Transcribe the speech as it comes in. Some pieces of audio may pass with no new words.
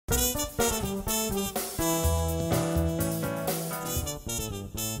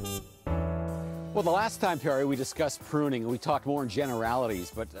Well, the last time, Perry, we discussed pruning and we talked more in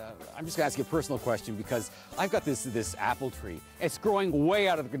generalities, but I'm just going to ask you a personal question because I've got this apple tree. It's growing way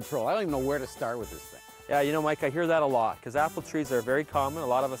out of control. I don't even know where to start with this thing. Yeah, you know, Mike, I hear that a lot because apple trees are very common. A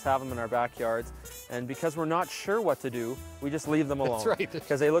lot of us have them in our backyards. And because we're not sure what to do, we just leave them alone. That's right.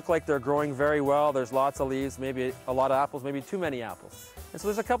 Because they look like they're growing very well. There's lots of leaves, maybe a lot of apples, maybe too many apples. And so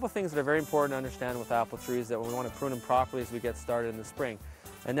there's a couple things that are very important to understand with apple trees that we want to prune them properly as we get started in the spring.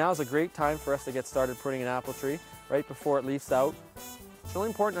 And now is a great time for us to get started pruning an apple tree right before it leaves out. It's really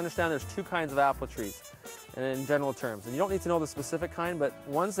important to understand there's two kinds of apple trees in general terms. And you don't need to know the specific kind, but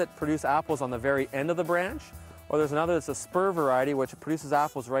ones that produce apples on the very end of the branch, or there's another that's a spur variety which produces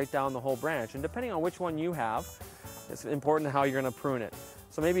apples right down the whole branch. And depending on which one you have, it's important how you're going to prune it.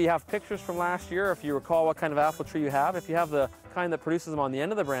 So maybe you have pictures from last year, if you recall what kind of apple tree you have. If you have the kind that produces them on the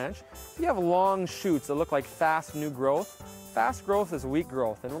end of the branch, if you have long shoots that look like fast new growth, fast growth is weak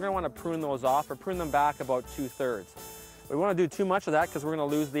growth, and we're going to want to prune those off or prune them back about 2/3. We want to do too much of that because we're going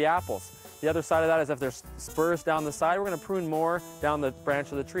to lose the apples. The other side of that is if there's spurs down the side, we're going to prune more down the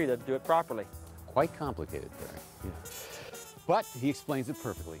branch of the tree to do it properly. Quite complicated, Perry. Yeah. But he explains it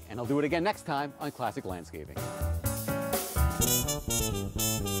perfectly, and he'll do it again next time on Classic Landscaping.